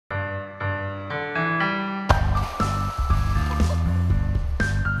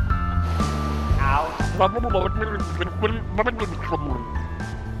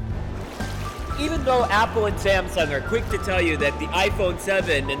Even though Apple and Samsung are quick to tell you that the iPhone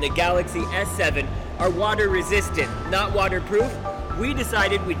 7 and the Galaxy S7 are water resistant, not waterproof, we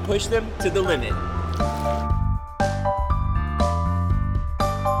decided we'd push them to the limit.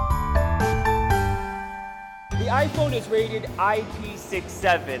 The iPhone is rated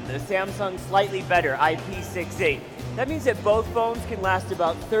IP67, the Samsung slightly better IP68. That means that both phones can last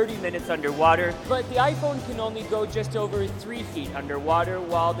about 30 minutes underwater, but the iPhone can only go just over 3 feet underwater,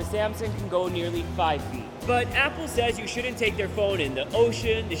 while the Samsung can go nearly 5 feet. But Apple says you shouldn't take their phone in the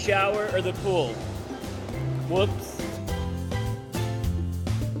ocean, the shower, or the pool. Whoops.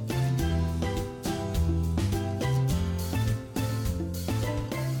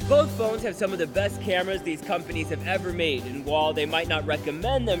 Both phones have some of the best cameras these companies have ever made, and while they might not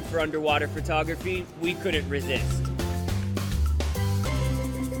recommend them for underwater photography, we couldn't resist.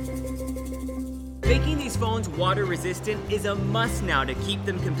 Making these phones water resistant is a must now to keep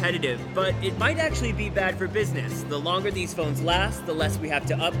them competitive, but it might actually be bad for business. The longer these phones last, the less we have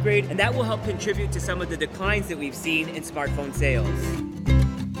to upgrade, and that will help contribute to some of the declines that we've seen in smartphone sales.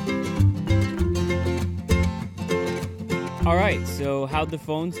 Alright, so how'd the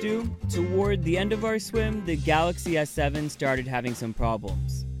phones do? Toward the end of our swim, the Galaxy S7 started having some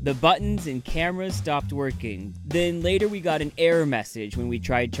problems. The buttons and cameras stopped working. Then later we got an error message when we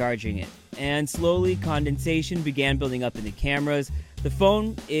tried charging it. And slowly condensation began building up in the cameras. The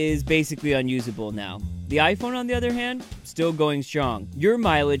phone is basically unusable now. The iPhone, on the other hand, still going strong. Your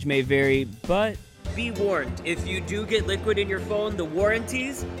mileage may vary, but be warned, if you do get liquid in your phone, the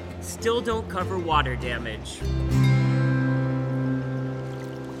warranties still don't cover water damage.